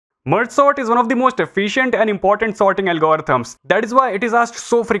Merge sort is one of the most efficient and important sorting algorithms. That is why it is asked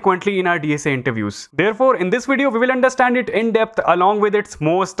so frequently in our DSA interviews. Therefore, in this video, we will understand it in depth along with its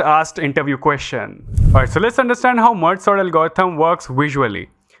most asked interview question. Alright, so let's understand how merge sort algorithm works visually.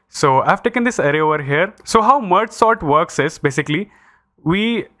 So I've taken this array over here. So how merge sort works is basically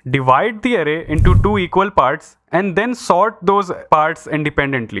we divide the array into two equal parts and then sort those parts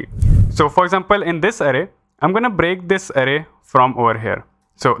independently. So for example, in this array, I'm gonna break this array from over here.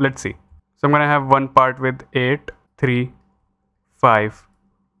 So let's see. So I'm going to have one part with 8, 3, 5,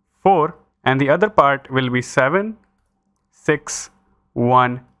 4 and the other part will be 7, 6,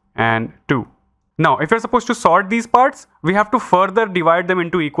 1 and 2. Now if you're supposed to sort these parts, we have to further divide them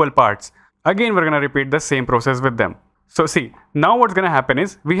into equal parts. Again, we're going to repeat the same process with them. So see, now what's going to happen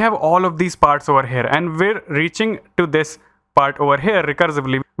is we have all of these parts over here and we're reaching to this part over here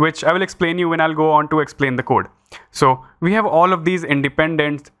recursively, which I will explain you when I'll go on to explain the code. So we have all of these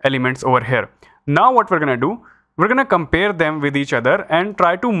independent elements over here. Now what we're going to do, we're going to compare them with each other and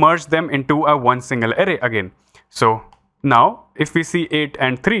try to merge them into a one single array again. So now if we see 8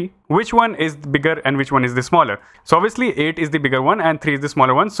 and 3, which one is bigger and which one is the smaller? So obviously 8 is the bigger one and 3 is the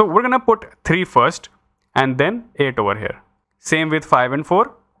smaller one. So we're going to put 3 first and then 8 over here. Same with 5 and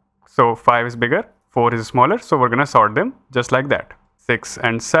 4. So 5 is bigger, 4 is smaller. So we're going to sort them just like that. 6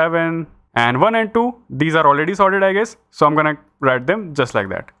 and 7 and 1 and 2. These are already sorted, I guess. So I'm going to write them just like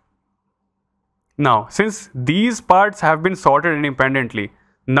that. Now, since these parts have been sorted independently,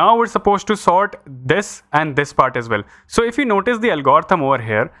 now we're supposed to sort this and this part as well. So if you notice the algorithm over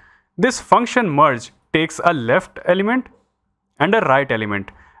here, this function merge takes a left element and a right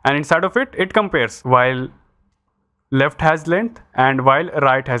element. And inside of it, it compares while left has length and while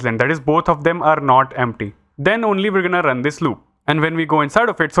right has length. That is, both of them are not empty. Then only we're going to run this loop. And when we go inside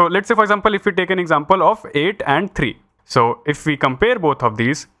of it, so let's say for example, if we take an example of 8 and 3. So if we compare both of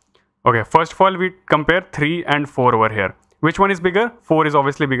these, okay, first of all, we compare 3 and 4 over here. Which one is bigger? 4 is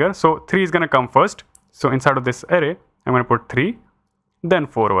obviously bigger. So 3 is going to come first. So inside of this array, I'm going to put 3, then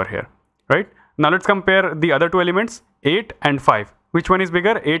 4 over here, right? Now let's compare the other two elements, 8 and 5. Which one is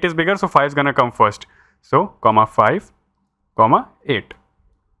bigger? 8 is bigger. So 5 is going to come first. So comma 5, comma 8,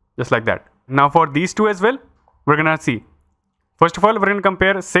 just like that. Now for these two as well, we're going to see. First of all, we're going to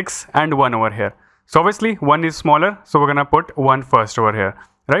compare 6 and 1 over here. So obviously 1 is smaller. So we're going to put 1 first over here,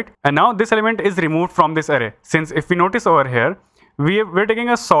 right? And now this element is removed from this array. Since if we notice over here, we're taking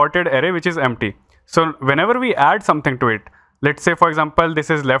a sorted array which is empty. So whenever we add something to it, let's say for example,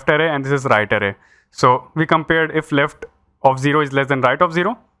 this is left array and this is right array. So we compared if left of 0 is less than right of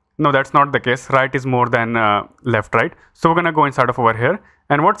 0. No, that's not the case. Right is more than left, right? So we're going to go inside of over here.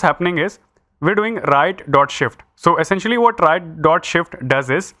 And what's happening is we're doing right dot shift. So essentially what right dot shift does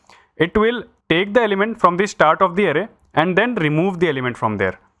is it will take the element from the start of the array and then remove the element from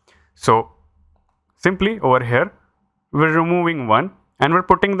there. So simply over here, we're removing 1 and we're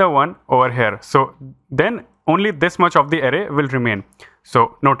putting the 1 over here. So then only this much of the array will remain.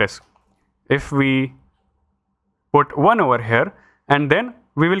 So notice if we put 1 over here and then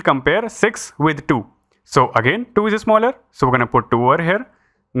we will compare 6 with 2. So again, 2 is smaller. So we're going to put 2 over here.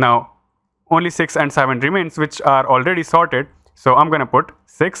 Now only 6 and 7 remains, which are already sorted. So I'm going to put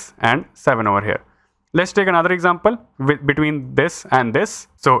 6 and 7 over here. Let's take another example between this and this.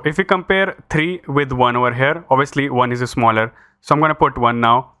 So if we compare 3 with 1 over here, obviously 1 is smaller. So I'm going to put 1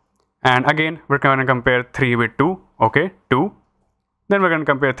 now. And again, we're going to compare 3 with 2. Okay, 2. Then we're going to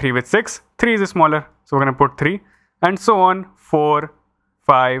compare 3 with 6. 3 is smaller. So we're going to put 3. And so on, 4,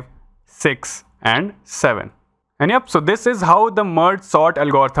 5, 6 and 7. And yep, so this is how the merge sort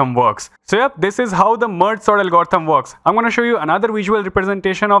algorithm works. So yep, this is how the merge sort algorithm works. I'm going to show you another visual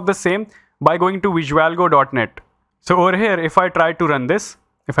representation of the same by going to visualgo.net. So over here, if I try to run this,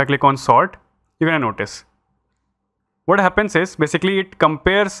 if I click on sort, you're going to notice. What happens is basically it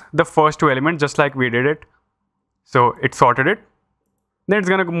compares the first two elements just like we did it. So it sorted it. Then it's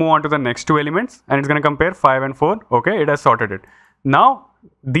going to move on to the next two elements and it's going to compare 5 and 4. Okay, it has sorted it. Now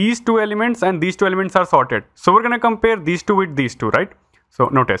these two elements and these two elements are sorted. So we're going to compare these two with these two, right? So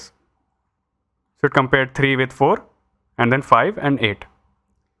notice. So it compared 3 with 4 and then 5 and 8.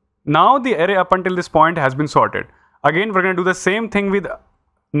 Now the array up until this point has been sorted. Again, we're going to do the same thing with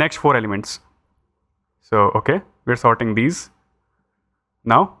next 4 elements. So, okay, we're sorting these.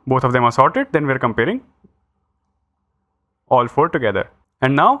 Now both of them are sorted. Then we're comparing all 4 together.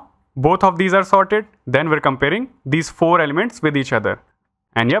 And now both of these are sorted. Then we're comparing these 4 elements with each other.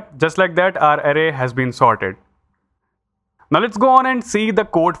 And yep, just like that, our array has been sorted. Now let's go on and see the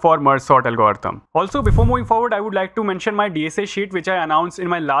code for merge sort algorithm. Also, before moving forward, I would like to mention my DSA sheet which I announced in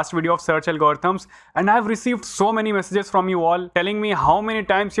my last video of search algorithms, and I've received so many messages from you all telling me how many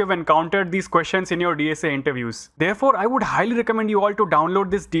times you have encountered these questions in your DSA interviews. Therefore, I would highly recommend you all to download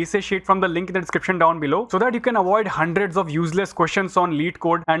this DSA sheet from the link in the description down below so that you can avoid hundreds of useless questions on lead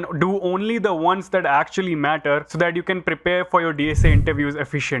code and do only the ones that actually matter so that you can prepare for your DSA interviews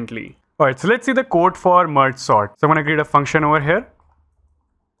efficiently. Alright, so let's see the code for merge sort. So I'm going to create a function over here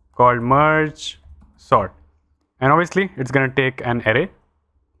called merge sort. And obviously, it's going to take an array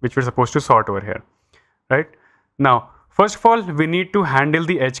which we're supposed to sort over here. Right? Now, first of all, we need to handle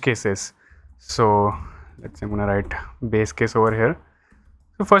the edge cases. So let's say I'm going to write base case over here.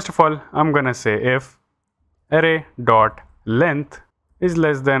 So first of all, I'm going to say if array dot length is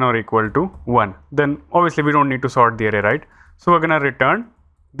less than or equal to 1. Then obviously, we don't need to sort the array, right? So we're going to return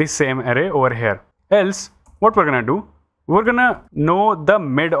the same array over here. Else, what we're gonna do, we're gonna know the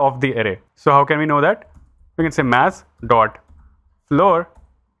mid of the array. So how can we know that? We can say math dot floor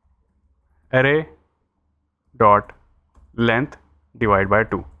array dot length divided by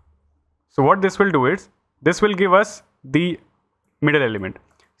 2. So what this will do is, this will give us the middle element.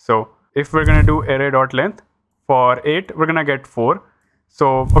 So if we're gonna do array dot length for 8, we're gonna get 4.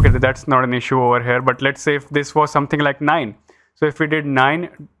 So okay, that's not an issue over here, but let's say if this was something like 9. So if we did 9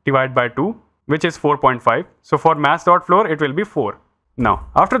 divided by 2, which is 4.5. So for math.floor, it will be 4. Now,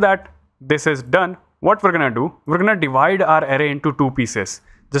 after that, this is done. What we're going to do, we're going to divide our array into 2 pieces,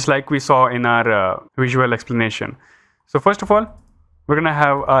 just like we saw in our visual explanation. So first of all, we're going to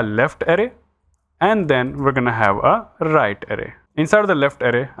have a left array, and then we're going to have a right array. Inside of the left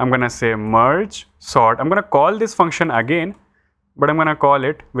array, I'm going to say merge sort. I'm going to call this function again, but I'm going to call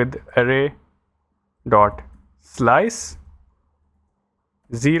it with array dot slice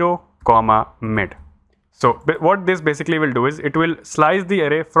 0, mid. So what this basically will do is it will slice the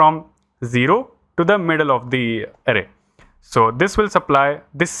array from 0 to the middle of the array. So this will supply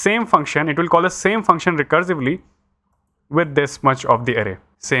this same function. It will call the same function recursively with this much of the array.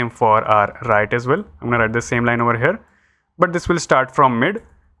 Same for our right as well. I'm going to write the same line over here, but this will start from mid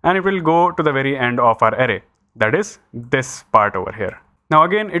and it will go to the very end of our array. That is this part over here. Now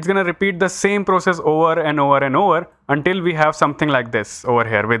again, it's going to repeat the same process over and over and over until we have something like this over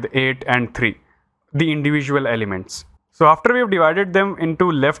here with 8 and 3, the individual elements. So after we've divided them into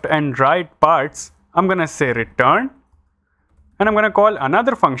left and right parts, I'm going to say return, and I'm going to call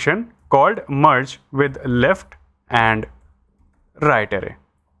another function called merge with left and right array.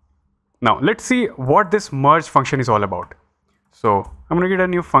 Now let's see what this merge function is all about. So I'm going to get a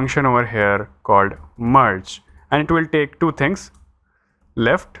new function over here called merge, and it will take 2 things,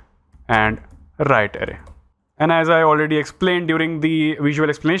 left and right array. And as I already explained during the visual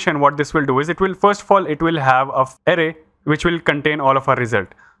explanation, what this will do is it will first of all, it will have an array which will contain all of our result.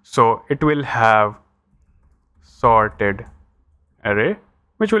 So it will have sorted array,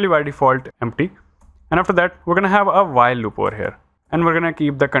 which will be by default empty. And after that, we're going to have a while loop over here. And we're going to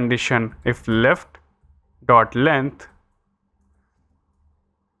keep the condition if left dot length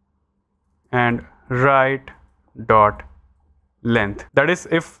and right dot length. That is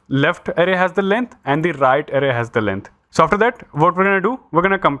if left array has the length and the right array has the length. So after that, what we're going to do, we're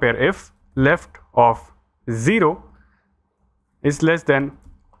going to compare if left of 0 is less than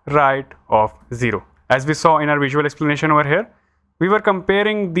right of 0. As we saw in our visual explanation over here, we were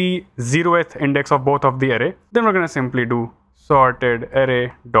comparing the 0th index of both of the array. Then we're going to simply do sorted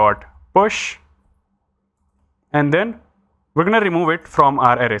array dot push, and then we're going to remove it from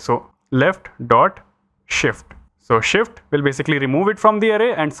our array. So left dot shift. So shift will basically remove it from the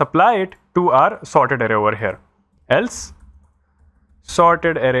array and supply it to our sorted array over here. Else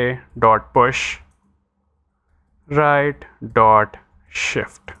sorted array dot push right dot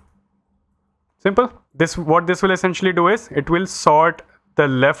shift. Simple. What this will essentially do is it will sort the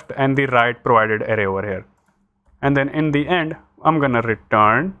left and the right provided array over here. And then in the end, I'm going to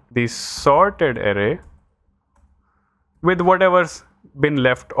return the sorted array with whatever's been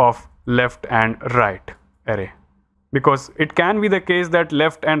left of left and right array. Because it can be the case that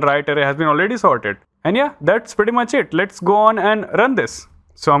left and right array has been already sorted. And yeah, that's pretty much it. Let's go on and run this.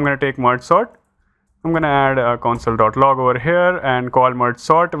 So I'm going to take merge sort. I'm going to add a console.log over here and call merge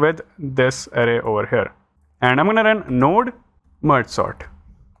sort with this array over here. And I'm going to run node merge sort.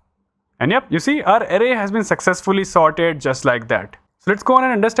 And yep, you see our array has been successfully sorted just like that. So let's go on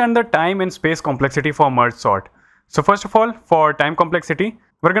and understand the time and space complexity for merge sort. So first of all, for time complexity,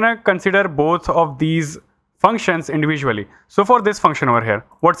 we're going to consider both of these functions individually. So for this function over here,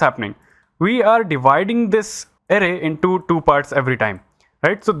 what's happening? We are dividing this array into 2 parts every time,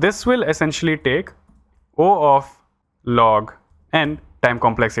 right? So this will essentially take O of log n time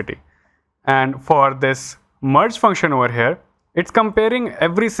complexity. And for this merge function over here, it's comparing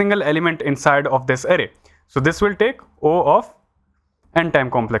every single element inside of this array. So this will take O of n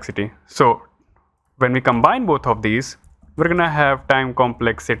time complexity. So when we combine both of these, we're gonna have time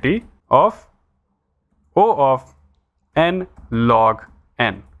complexity of O of n log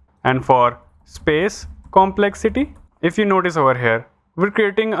n. And for space complexity, if you notice over here, we're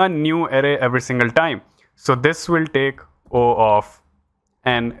creating a new array every single time. So this will take O of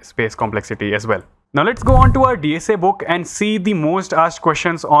n space complexity as well. Now let's go on to our DSA book and see the most asked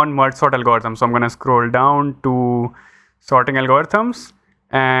questions on merge sort algorithms. So I'm gonna scroll down to sorting algorithms,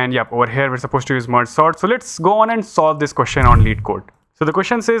 and yep, over here we're supposed to use merge sort. So let's go on and solve this question on LeetCode. So the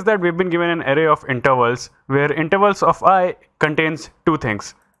question says that we've been given an array of intervals where intervals of I contains two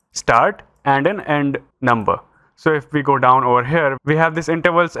things, start and an end number. So if we go down over here, we have this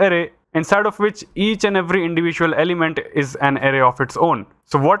intervals array inside of which each and every individual element is an array of its own.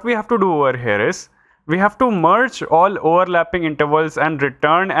 So what we have to do over here is we have to merge all overlapping intervals and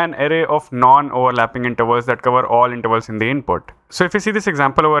return an array of non-overlapping intervals that cover all intervals in the input. So if you see this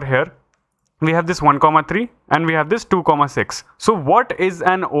example over here, we have this 1, 3 and we have this 2, 6. So what is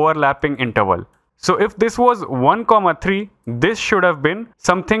an overlapping interval? So if this was 1, 3, this should have been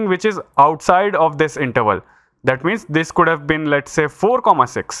something which is outside of this interval. That means this could have been, let's say, 4,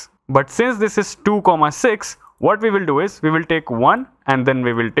 6. But since this is 2, 6, what we will do is we will take 1 and then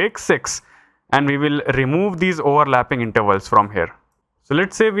we will take 6. And we will remove these overlapping intervals from here. So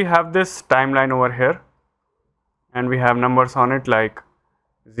let's say we have this timeline over here and we have numbers on it like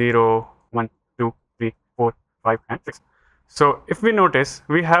 0, 1, 2, 3, 4, 5 and 6. So if we notice,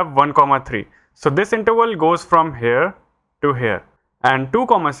 we have 1, 3. So this interval goes from here to here and 2,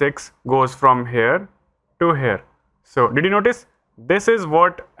 6 goes from here to here. So did you notice? This is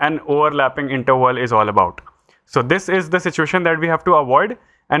what an overlapping interval is all about. So this is the situation that we have to avoid.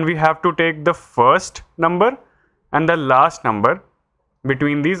 And we have to take the first number and the last number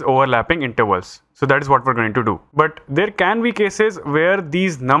between these overlapping intervals. So that is what we're going to do. But there can be cases where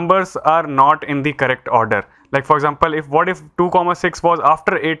these numbers are not in the correct order. Like for example, what if 2, 6 was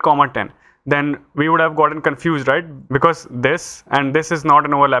after 8, 10? Then we would have gotten confused, right? Because this and this is not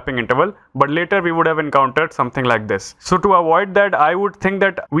an overlapping interval, but later we would have encountered something like this. So to avoid that, I would think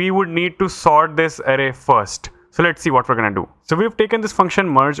that we would need to sort this array first. So let's see what we're gonna do. So we've taken this function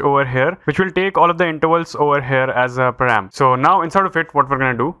merge over here, which will take all of the intervals over here as a param. So now inside of it, what we're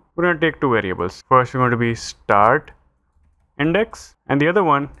gonna do, we're gonna take two variables. First, we're going to be start index, and the other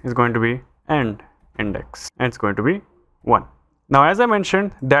one is going to be end index, and it's going to be 1. Now, as I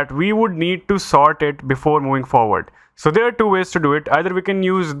mentioned, that we would need to sort it before moving forward. So there are two ways to do it. Either we can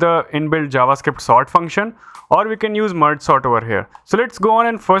use the inbuilt JavaScript sort function, or we can use merge sort over here. So let's go on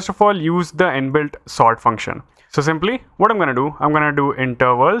and first of all use the inbuilt sort function. So simply what I'm going to do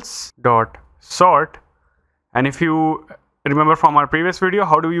intervals dot sort, and if you remember from our previous video,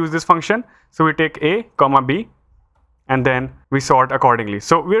 how do we use this function? So we take a comma b and then we sort accordingly.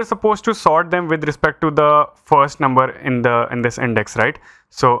 So we are supposed to sort them with respect to the first number in this index, right?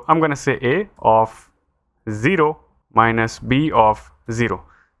 So I'm going to say a of 0 minus b of 0.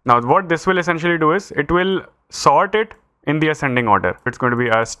 Now what this will essentially do is it will sort it in the ascending order. It's going to be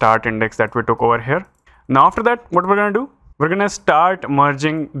a start index that we took over here. Now after that, what we're going to do, we're going to start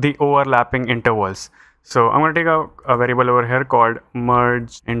merging the overlapping intervals. So I'm going to take a variable over here called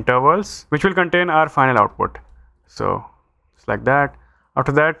merge intervals, which will contain our final output. So it's like that.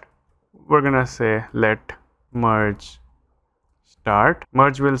 After that, we're going to say let merge start.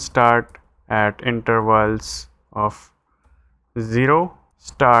 Merge will start at intervals of 0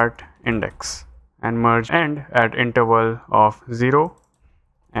 start index, and merge end at interval of 0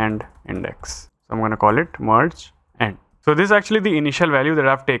 end index. So I'm going to call it merge end. So this is actually the initial value that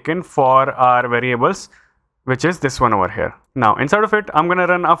I've taken for our variables, which is this one over here. Now inside of it, I'm going to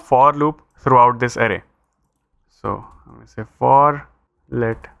run a for loop throughout this array. So I'm going to say for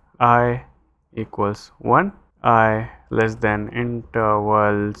let I equals 1, I less than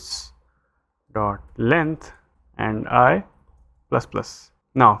intervals dot length, and I plus plus.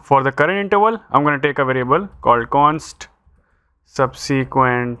 Now for the current interval, I'm going to take a variable called const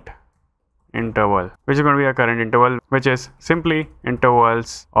subsequent interval, which is going to be a current interval, which is simply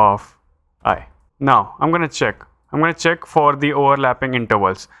intervals of I. Now I'm going to check for the overlapping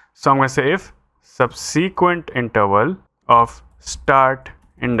intervals. So I'm going to say if subsequent interval of start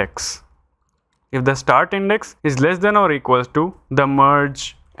index, if the start index is less than or equals to the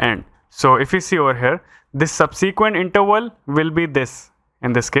merge end. So if you see over here, this subsequent interval will be this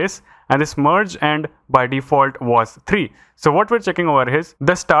in this case, and this merge end by default was 3. So what we're checking over here is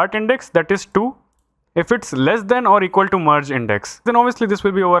the start index, that is 2, If it's less than or equal to merge index, then obviously this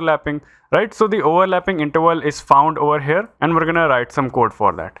will be overlapping, right? So the overlapping interval is found over here, and we're gonna write some code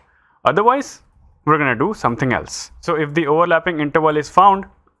for that. Otherwise, we're gonna do something else. So if the overlapping interval is found,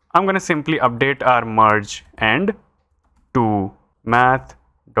 I'm gonna simply update our merge end to math.max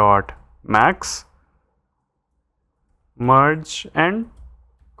merge end,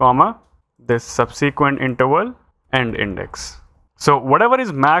 comma, this subsequent interval end index. So whatever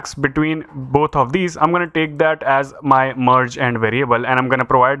is max between both of these, I'm going to take that as my merge end variable, and I'm going to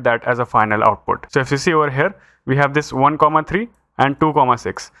provide that as a final output. So if you see over here, we have this 1,3 and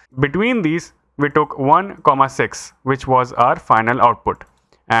 2,6. Between these, we took 1,6, which was our final output.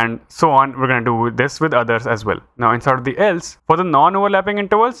 And so on, we're going to do this with others as well. Now inside of the else, for the non-overlapping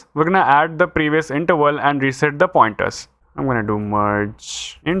intervals, we're going to add the previous interval and reset the pointers. I'm going to do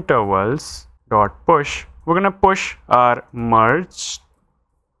merge intervals dot push. We're going to push our merge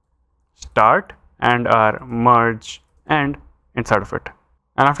start and our merge end inside of it.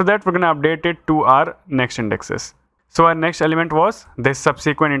 And after that, we're going to update it to our next indexes. So our next element was this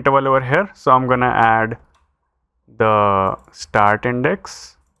subsequent interval over here. So I'm going to add the start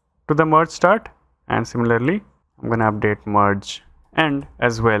index to the merge start, and similarly I'm going to update merge end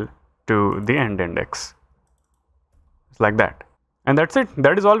as well to the end index. It's like that, and that's it.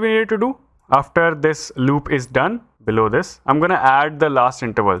 That is all we needed to do. After this loop is done, below this I'm going to add the last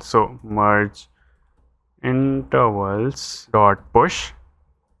interval. So merge intervals dot push,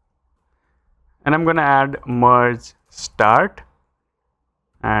 and I'm going to add merge start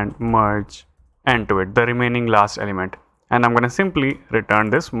and merge end to it, the remaining last element, and I'm going to simply return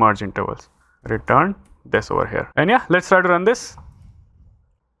this merge intervals, return this over here. And yeah, let's try to run this.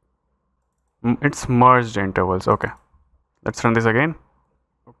 It's merged intervals. Okay, let's run this again.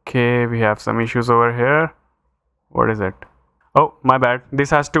 Okay, we have some issues over here. What is it? Oh, my bad. This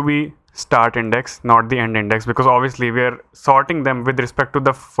has to be start index, not the end index, because obviously we are sorting them with respect to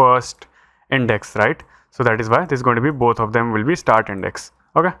the first index, right? So that is why this is going to be, both of them will be start index.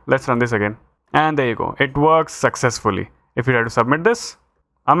 Okay, let's run this again. And there you go. It works successfully. If you try to submit this,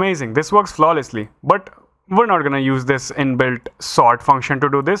 amazing. This works flawlessly. But we're not going to use this inbuilt sort function to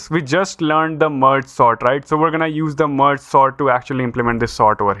do this. We just learned the merge sort, right? So we're going to use the merge sort to actually implement this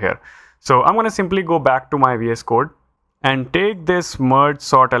sort over here. So I'm going to simply go back to my VS Code and take this merge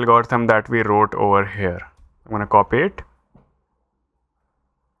sort algorithm that we wrote over here. I'm going to copy it.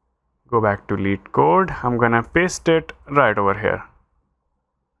 Go back to lead code. I'm going to paste it right over here.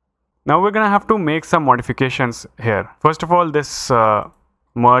 Now we're going to have to make some modifications here. First of all, this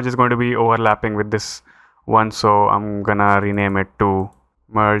merge is going to be overlapping with this one, so I'm gonna rename it to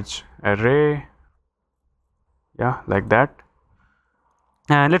merge array. Yeah, like that.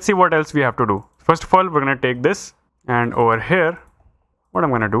 And let's see what else we have to do. First of all, we're gonna take this, and over here, what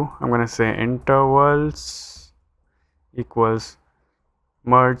I'm gonna do, I'm gonna say intervals equals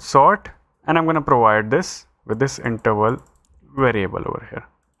merge sort, and I'm gonna provide this with this interval variable over here.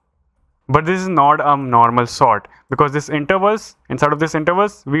 But this is not a normal sort, because this intervals, inside of this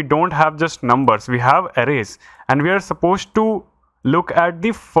intervals, we don't have just numbers, we have arrays, and we are supposed to look at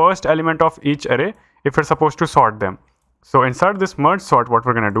the first element of each array if we're supposed to sort them. So inside this merge sort, what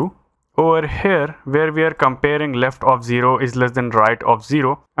we're gonna do, over here where we are comparing left of 0 is less than right of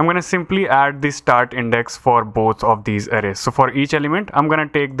 0, I'm gonna simply add the start index for both of these arrays. So for each element, I'm gonna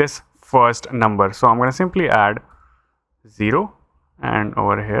take this first number. So I'm gonna simply add 0, and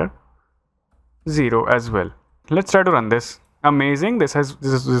over here 0 as well. Let's try to run this. Amazing,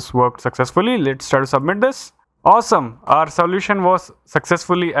 this worked successfully. Let's try to submit this. Awesome, our solution was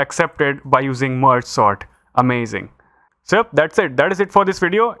successfully accepted by using merge sort. Amazing. So yep, that's it. That is it for this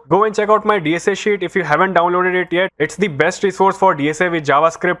video. Go and check out my DSA sheet if you haven't downloaded it yet. It's the best resource for DSA with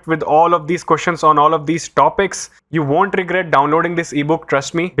JavaScript, with all of these questions on all of these topics. You won't regret downloading this ebook,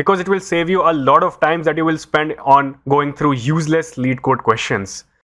 trust me, because it will save you a lot of time that you will spend on going through useless lead code questions.